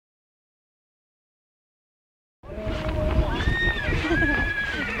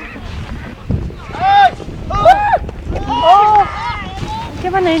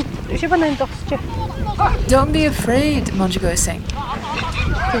Don't be afraid, Monjugo is saying.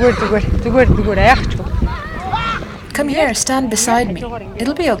 Come here, stand beside me.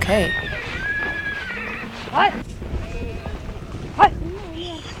 It'll be okay.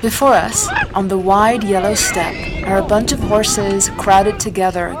 Before us, on the wide yellow steppe, are a bunch of horses crowded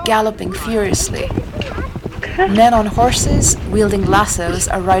together, galloping furiously. Men on horses, wielding lassos,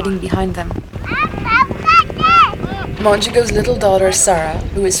 are riding behind them. Monjugo's little daughter, Sarah,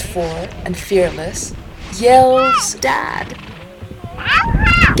 who is 4 and fearless, yells, "Dad!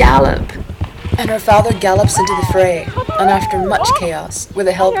 Gallop!" And her father gallops into the fray, and after much chaos, with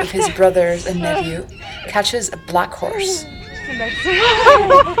the help of his brothers and nephew, catches a black horse.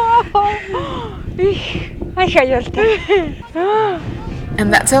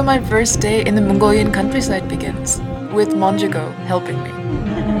 And that's how my first day in the Mongolian countryside begins, with Monjugo helping me.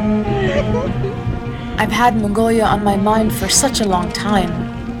 I've had Mongolia on my mind for such a long time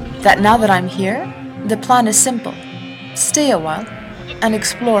that now that I'm here, the plan is simple. Stay a while and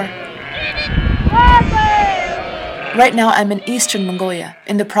explore. Right now I'm in eastern Mongolia,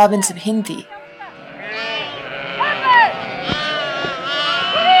 in the province of Hindi.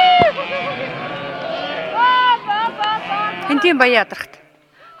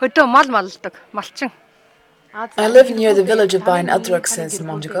 I live near the village of Bain Atruk, says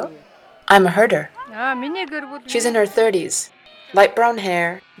Monjugo. I'm a herder. She's in her 30s, light brown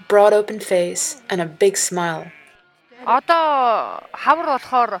hair, broad open face, and a big smile.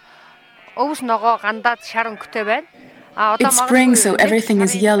 It's spring, so everything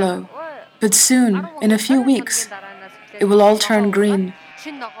is yellow. But soon, in a few weeks, it will all turn green.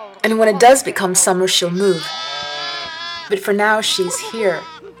 And when it does become summer, she'll move. But for now, she's here.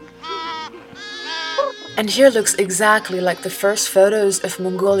 And here looks exactly like the first photos of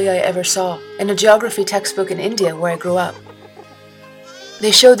Mongolia I ever saw in a geography textbook in India where I grew up.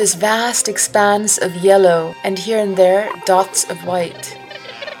 They show this vast expanse of yellow and here and there dots of white.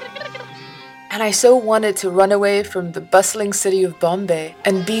 And I so wanted to run away from the bustling city of Bombay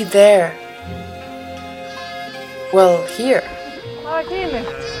and be there. Well, here.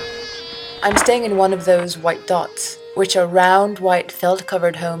 I'm staying in one of those white dots, which are round, white,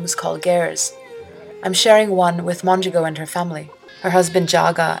 felt-covered homes called gers. I'm sharing one with Monjugo and her family, her husband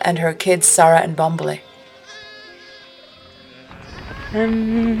Jaga and her kids Sarah and Bombole.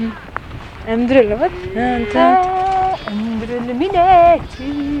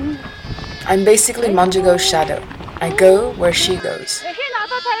 I'm basically Monjugo's shadow. I go where she goes.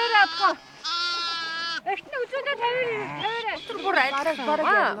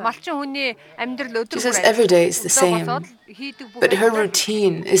 She says every day is the same, but her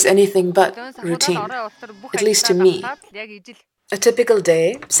routine is anything but routine, at least to me. A typical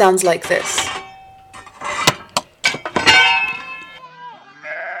day sounds like this.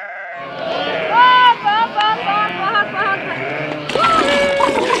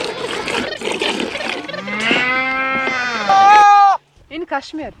 In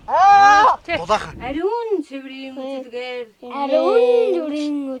Kashmir. Arun Sivrim Udilgar. Arun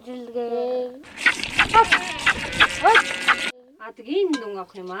During Udilgar. Adgin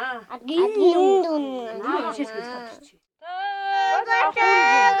Dungakrima. Adgin Dung.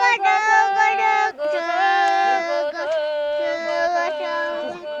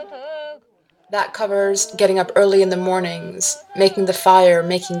 That covers getting up early in the mornings, making the fire,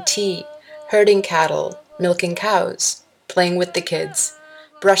 making tea, herding cattle, milking cows, playing with the kids,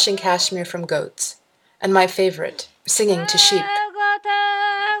 brushing cashmere from goats, and my favorite, singing to sheep.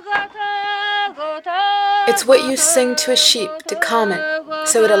 It's what you sing to a sheep to calm it,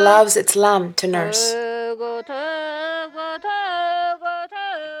 so it allows its lamb to nurse.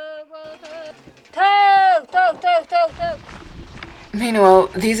 Meanwhile,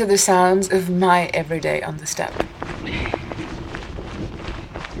 these are the sounds of my everyday on the steppe.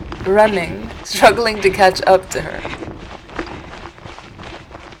 Running, struggling to catch up to her.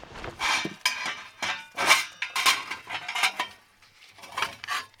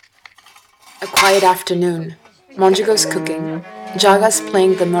 A quiet afternoon. Monjugo's cooking. Jaga's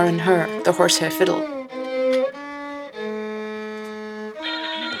playing the murrenhur, the horsehair fiddle.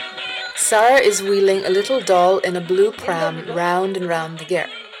 Sarah is wheeling a little doll in a blue pram round and round the ger.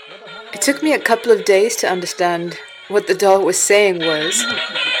 It took me a couple of days to understand what the doll was saying was,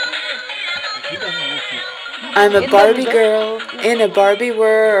 "I'm a Barbie girl in a Barbie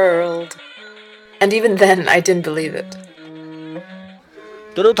world." And even then, I didn't believe it.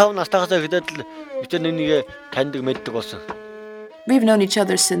 We've known each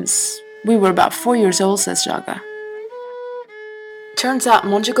other since we were about 4 years old, says Jaga. Turns out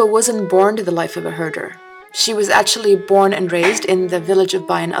Monjugo wasn't born to the life of a herder. She was actually born and raised in the village of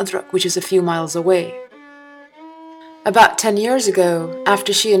Bayan Adrak, which is a few miles away. About 10 years ago,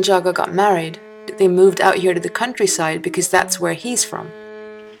 after she and Jaga got married, they moved out here to the countryside because that's where he's from.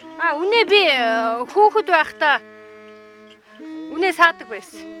 Үнэ би хүүхэд байхдаа үнэ саадаг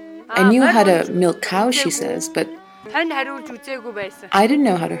байсан. I knew how to milk cows, she says, but Тань хариулж үзээгүй байсан. I didn't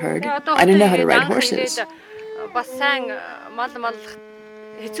know how to herd. I didn't know how to ride horses. Бас сайн мал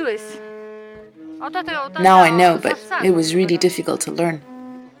хэцүү байсан. Now I know, but it was really difficult to learn.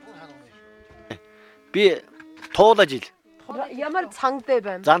 Би туулаж ил. Ямар цангтай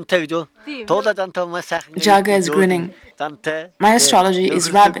байна. Зантай гэж юу? Туулаа зантай маш сайхан. Jaga is grinning. My astrology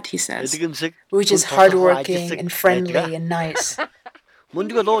is rabbit, he says, which is hardworking and friendly and nice.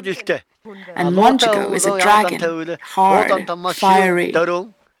 Мөндөг лууж илтэй. And Monjigo is a dragon, hard, fiery. But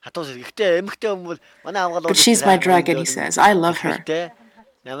she's my dragon, he says. I love her.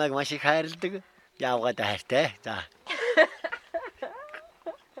 Намайг маш их хайрладаг. Явгаад хайртай. За.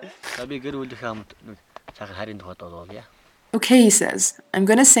 Би гэр бүлийнхээ хамт сайхан харин тухайд болов. Okay, he says. I'm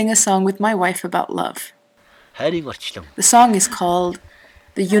going to sing a song with my wife about love. Хайрын орчлон. The song is called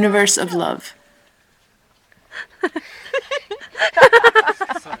The Universe of Love.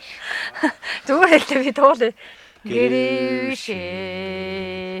 Зүгээр хэлээ би туулаа. Гэрүүшээ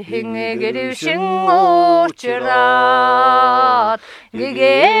гэрүүшин уучраад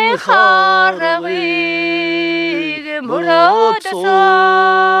нэгэ харагыг мөрөөдсөн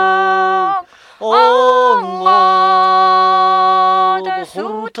онгод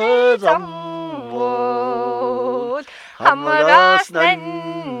сүтэзамбол хамраас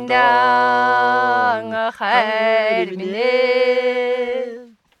нэндан хайр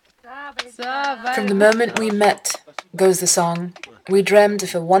минь. From the moment we met, goes the song, we dreamed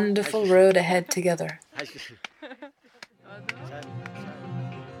of a wonderful road ahead together.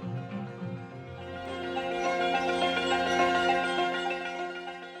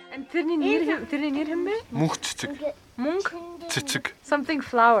 And тэрний нэр хэм бэ? Мөнх цэцэг. Munk? Цэцэг. Something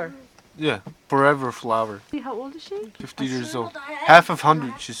flower. Yeah, forever flower. How old is she? 50 years old. Half of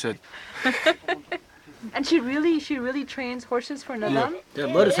 100, she said. And she really trains horses for Nadam?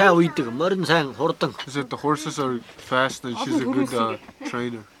 Мөр сайн үйдэг, мөрн сайн хурдан. She said the horses are fast and she's a good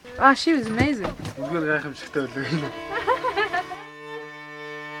trainer. Ah, she was amazing.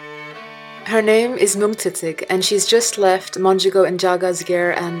 Her name is Mungtitig, and she's just left Monjigo and Jaga's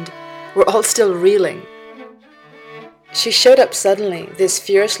ger, and we're all still reeling. She showed up suddenly, this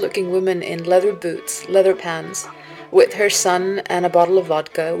fierce-looking woman in leather boots, leather pants, with her son and a bottle of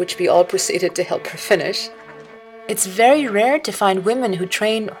vodka, which we all proceeded to help her finish. It's very rare to find women who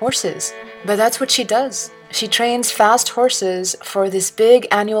train horses, but that's what she does. She trains fast horses for this big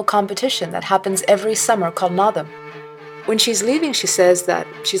annual competition that happens every summer called Nadam. When she's leaving, she says that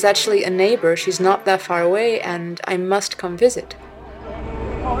she's actually a neighbor, she's not that far away, and I must come visit.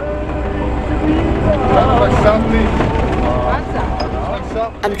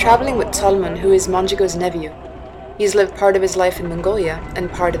 I'm traveling with Tolman, who is Monjigo's nephew. He's lived part of his life in Mongolia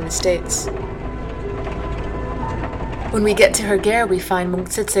and part in the States. When we get to her ger, we find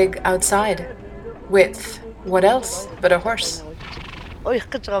Mungtsitzig outside, with what else but a horse.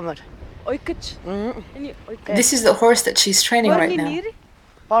 This is the horse that she's training right now.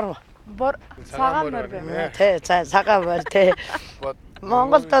 The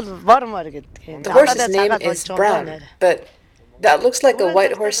horse's name is Brown, but that looks like a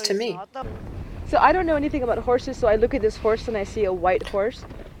white horse to me. So I don't know anything about horses, so I look at this horse and I see a white horse.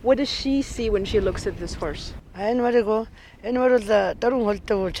 What does she see when she looks at this horse? Well, when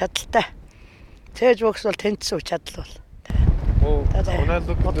I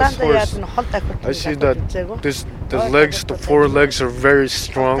look at this horse, I see that the four legs are very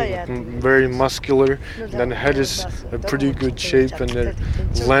strong, very muscular, and then the head is a pretty good shape, and the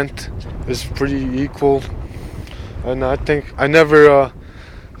length is pretty equal. And I think I never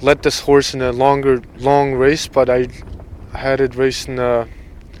led this horse in a long race, but I had it race in a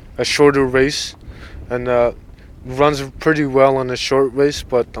shorter race, and runs pretty well in a short race,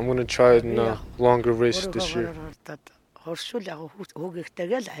 but I'm going to try it in a longer race this year.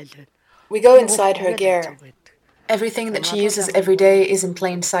 We go inside her ger. Everything that she uses every day is in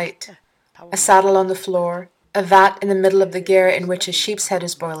plain sight. A saddle on the floor, a vat in the middle of the ger in which a sheep's head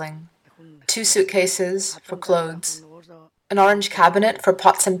is boiling, 2 suitcases for clothes, an orange cabinet for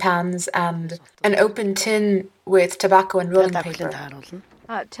pots and pans, and an open tin with tobacco and rolling paper.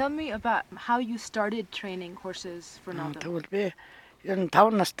 Tell me about how you started training horses for Nadam.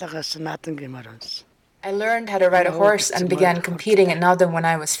 I learned how to ride a horse and began competing at Nadam when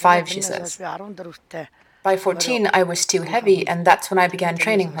I was 5, she says. By 14, I was too heavy, and that's when I began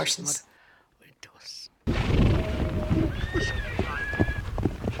training horses.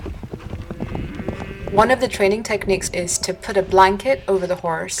 One of the training techniques is to put a blanket over the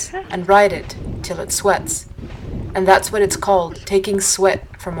horse and ride it till it sweats. And that's what it's called, taking sweat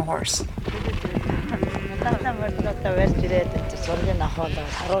from a horse.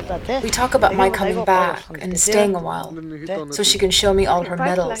 We talk about my coming back and staying a while, so she can show me all her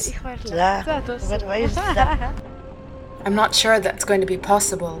medals. I'm not sure that's going to be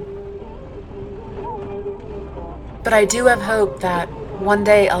possible. But I do have hope that one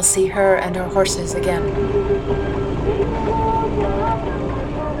day I'll see her and her horses again.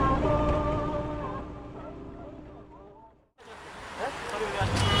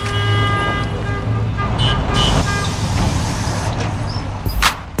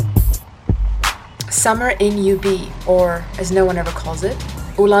 Summer in UB, or as no one ever calls it,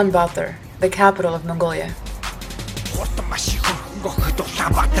 Ulaanbaatar, the capital of Mongolia.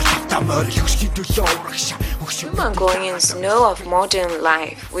 We Mongolians know of modern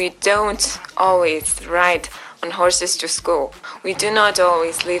life. We don't always ride on horses to school. We do not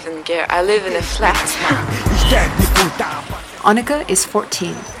always live in gear. I live in a flat. Annika is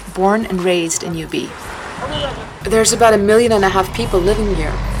 14, born and raised in UB. There's about 1.5 million people living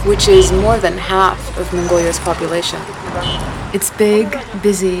here, which is more than half of Mongolia's population. It's big,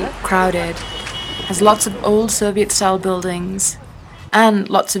 busy, crowded, has lots of old Soviet-style buildings, and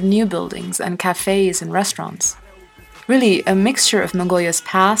lots of new buildings and cafes and restaurants. Really, a mixture of Mongolia's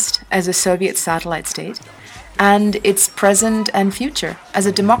past as a Soviet satellite state and its present and future as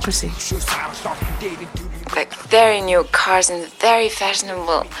a democracy. Like very new cars and very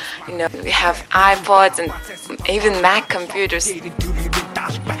fashionable. You know, we have iPods and even Mac computers.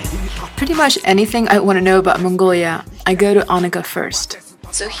 Pretty much anything I want to know about Mongolia, I go to Annika first.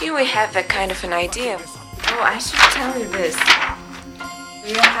 So here we have a kind of an idea. Oh, I should tell you this.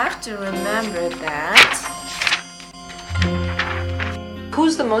 You have to remember that.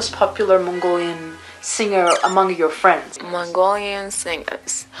 Who's the most popular Mongolian singer among your friends? Mongolian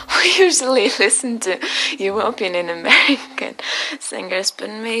singers. We usually listen to European and American singers, but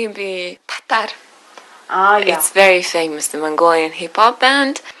maybe Tatar. Yeah. It's very famous, the Mongolian hip-hop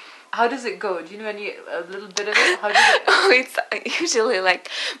band. How does it go? Do you know a little bit of it? How does it go? Oh, it's usually like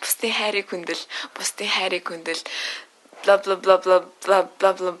Pusti Hari Kundal, blah blah blah blah blah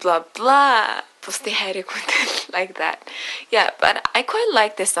blah blah blah blah, Pusti Hari Kundal, like that. Yeah, but I quite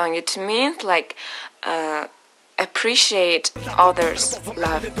like this song. It means like appreciate others'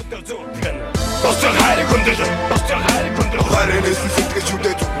 love.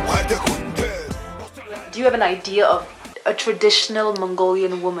 Do you have an idea of a traditional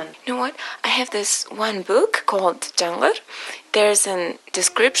Mongolian woman? You know what? I have this one book called Jangar. There's a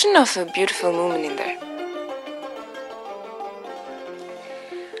description of a beautiful woman in there.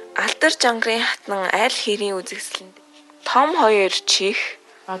 Алдар жангарын хатан аль хэрийн үзэгсэлэнд том хоёр чих.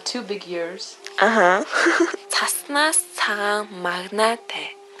 2 big ears. Цаснаас цагаан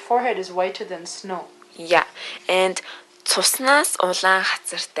магнатай. Forehead is whiter than snow. Yeah, and цуснаас улаан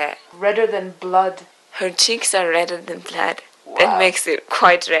хацартай. Redder than blood. Her cheeks are redder than blood. Wow. That makes it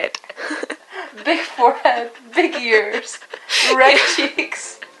quite red. Big forehead, big ears, red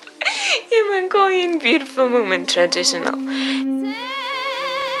cheeks. Yeah, Mongolian beautiful woman, traditional.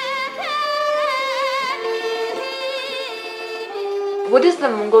 What does the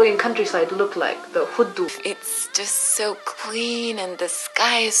Mongolian countryside look like, the Hudu? It's just so clean and the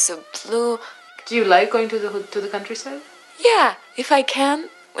sky is so blue. Do you like going to the countryside? Yeah, if I can.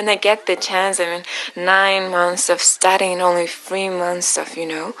 When I get the chance, 9 months of studying, only 3 months of,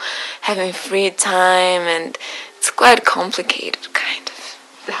 having free time, and it's quite complicated, kind of.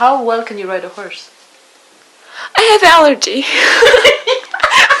 How well can you ride a horse? I have allergy.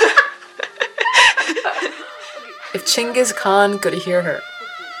 If Chinggis Khan could hear her,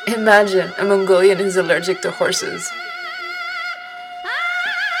 imagine a Mongolian who's allergic to horses.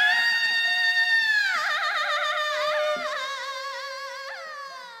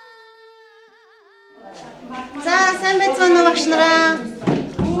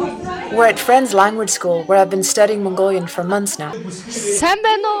 We're at Friends Language School, where I've been studying Mongolian for months now.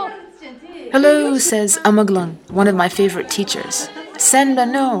 Hello, says Amaglang, one of my favorite teachers.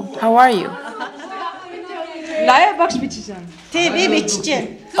 Senbano, how are you?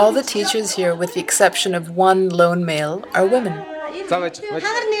 All the teachers here, with the exception of one lone male, are women.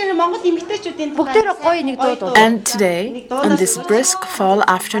 And today, on this brisk fall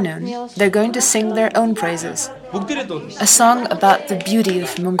afternoon, they're going to sing their own praises. A song about the beauty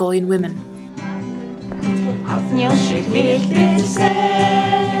of Mongolian women.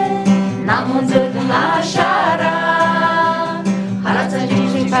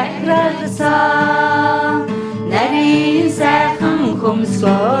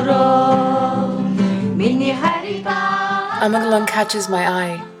 Amagalang catches my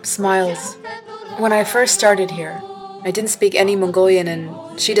eye, smiles. When I first started here, I didn't speak any Mongolian and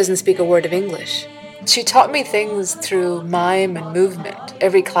she doesn't speak a word of English. She taught me things through mime and movement.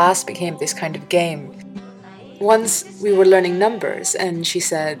 Every class became this kind of game. Once we were learning numbers and she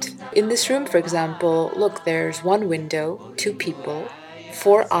said, in this room, for example, look, there's 1 window, 2 people,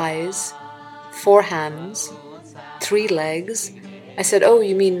 4 eyes, 4 hands, 3 legs. I said, oh,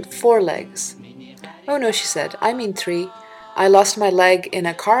 you mean 4 legs? Oh no, she said, I mean 3. I lost my leg in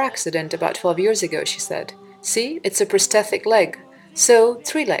a car accident about 12 years ago, she said. See, it's a prosthetic leg. So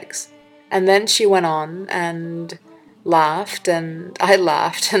 3 legs. And then she went on and laughed and I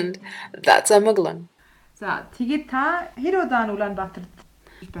laughed and that's Amagalang. За тэгээд та хэр удаа Улаанбаатарт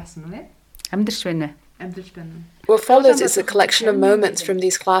байсан вэ? Амьдарч байна вэ? Амьдарч байна. What follows is a collection of moments from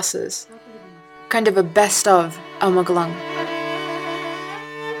these classes. Kind of a best of Amagalang.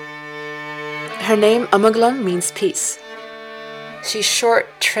 Her name, Amagalang, means peace. She's short,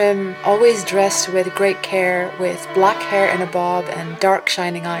 trim, always dressed with great care, with black hair in a bob and dark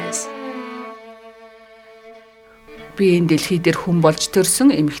shining eyes. Би энэ дэлхий дээр хүн болж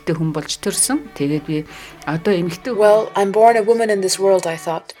төрсөн, эмэгтэй хүн болж төрсөн. Тэгээд би одоо эмэгтэй. Well, I'm born a woman in this world, I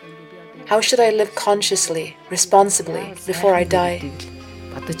thought. How should I live consciously, responsibly, before I die?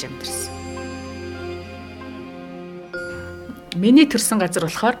 Бодож амьдэрсэн. Миний төрсэн газар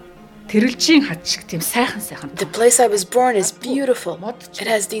болохоор тэрэлжийн хад шиг тийм сайхан. The place I was born is beautiful. It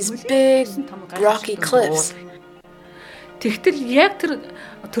has these big, rocky cliffs. Тэгтэл яг тэр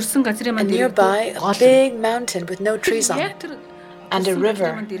төрсэн газрын манд nearby a big mountain with no trees on it and a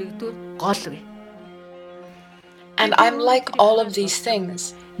river. And I'm like all of these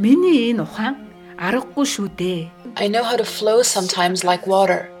things. Миний энэ ухаан аргагүй шүү дээ. I know how to flow sometimes like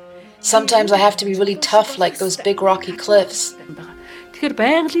water. Sometimes I have to be really tough like those big rocky cliffs. Тэгэхээр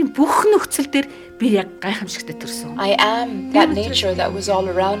байгалийн бүх нөхцөл дээр би яг гайхамшигтай төрсөн. I am that nature that was all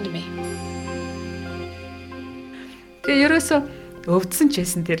around me. Тэгээ ерөөсө өвдсөн ч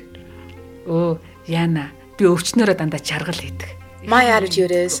байсан тэр яана би өвчнөрөө дандаа чаргал хийдэг. My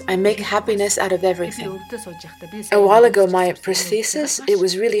attitude is I make happiness out of everything. A while ago my prosthesis, it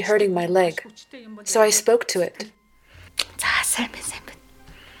was really hurting my leg. So I spoke to it. За сайн байна.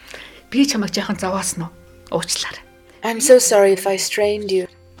 Би чамайг жаахан зовоосон уу? Уучлаарай. I'm so sorry if I strained you.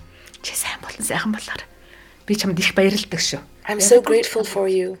 Чи сайхан болоор. Би чамд их баярлалдаг шүү. I'm so grateful for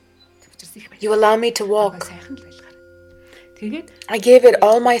you. You allow me to walk. I gave it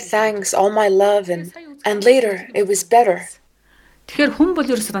all my thanks, all my love, and later it was better. Тэгэхээр хүн бол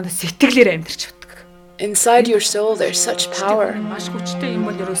ерөөсөө дандаа сэтгэлээр амьдарч байдаг. Inside your soul there's such power. Маш хүчтэй юм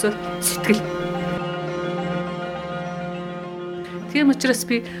бол ерөөсөө сэтгэл. Тийм учраас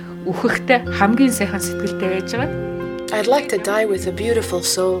би үхэхтэй хамгийн сайхан сэтгэлтэй байж байгаа. I'd like to die with a beautiful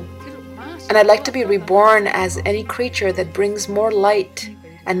soul. And I'd like to be reborn as any creature that brings more light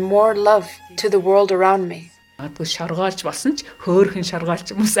and more love to the world around me.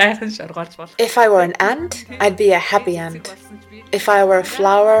 If I were an ant, I'd be a happy ant. If I were a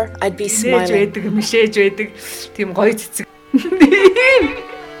flower, I'd be smiling.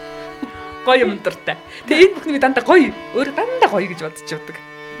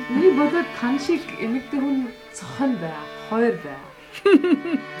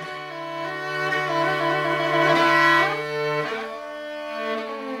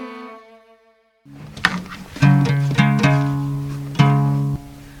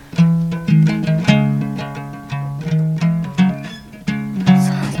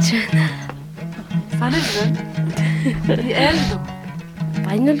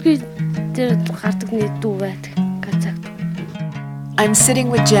 I'm sitting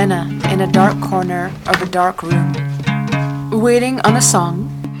with Jenna in a dark corner of a dark room, waiting on a song.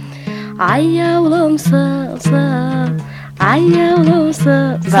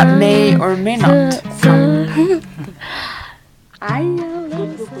 That may or may not come.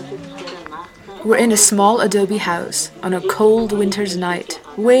 We're in a small adobe house on a cold winter's night,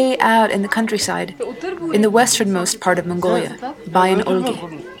 way out in the countryside, in the westernmost part of Mongolia, Bayan Olgi.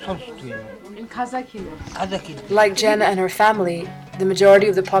 Like Jenna and her family, the majority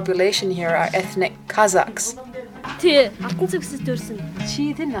of the population here are ethnic Kazakhs.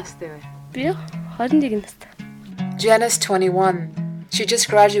 Jenna's 21. She just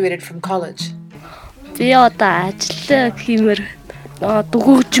graduated from college.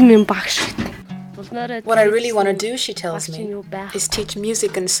 What I really want to do, she tells me, is teach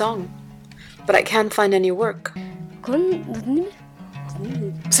music and song. But I can't find any work.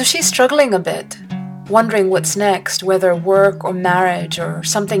 So she's struggling a bit, wondering what's next, whether work or marriage or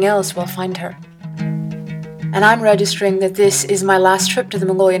something else will find her. And I'm registering that this is my last trip to the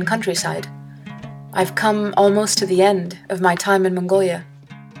Mongolian countryside. I've come almost to the end of my time in Mongolia.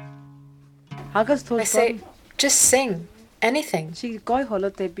 I say, just sing. Anything. You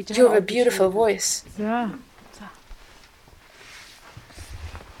have a beautiful voice.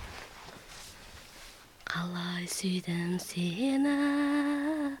 Қалай сүйдім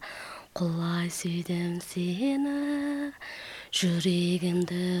сені, құлай сүйдім сені,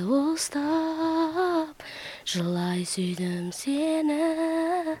 жүрегімді ұстап, жылай сүйдім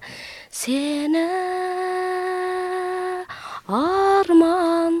сені, сені.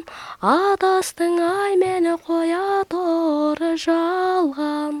 Арман, адастың ай мені қоя торы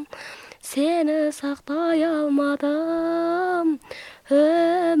жалған, сені сақтай алмадым,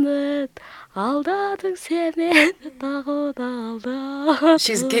 үміт. She's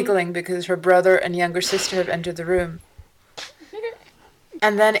giggling because her brother and younger sister have entered the room.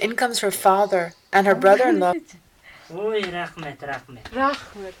 And then in comes her father and her brother-in-law.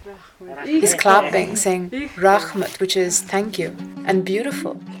 He's clapping, saying Rahmat, which is thank you, and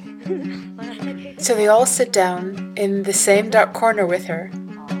beautiful. So they all sit down in the same dark corner with her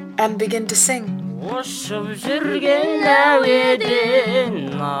and begin to sing. I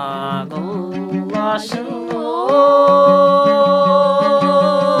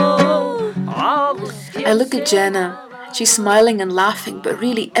look at Jenna. She's smiling and laughing, but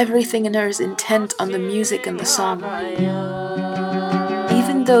really everything in her is intent on the music and the song.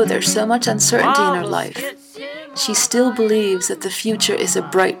 Even though there's so much uncertainty in her life, she still believes that the future is a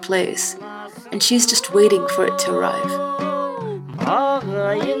bright place, and she's just waiting for it to arrive.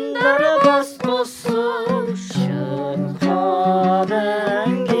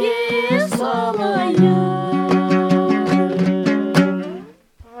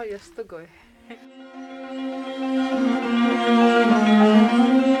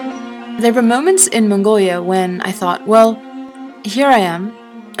 There were moments in Mongolia when I thought, well, here I am,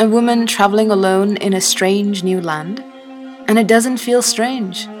 a woman traveling alone in a strange new land, and it doesn't feel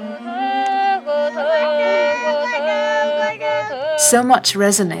strange. So much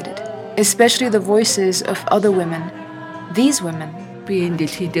resonated, especially the voices of other women. These women. In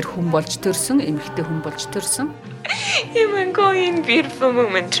Mongolian beautiful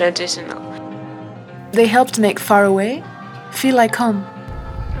woman traditional. They helped make far away feel like home.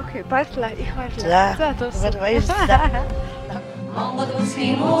 Okay, bye.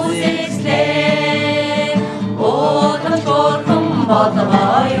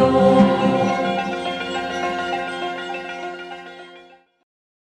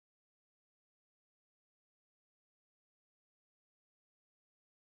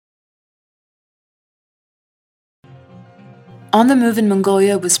 On the Move in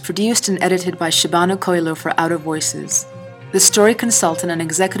Mongolia was produced and edited by Shibano Koilo for Outer Voices. The story consultant and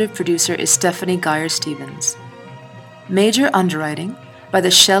executive producer is Stephanie Geyer-Stevens. Major underwriting by the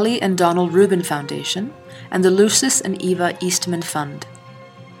Shelley and Donald Rubin Foundation and the Lucis and Eva Eastman Fund.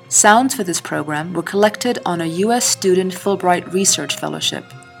 Sounds for this program were collected on a U.S. Student Fulbright Research Fellowship.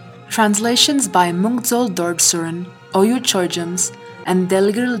 Translations by Mungzol Dorbsuren, Oyur Chorjums, and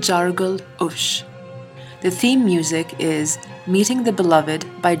Delgirl Jargul Ush. The theme music is Meeting the Beloved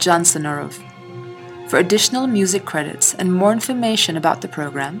by John Sonorov. For additional music credits and more information about the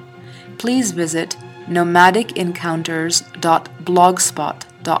program, please visit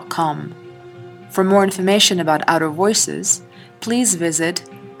nomadicEncounters.blogspot.com. For more information about Outer Voices, please visit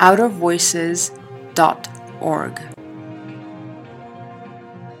outervoices.org.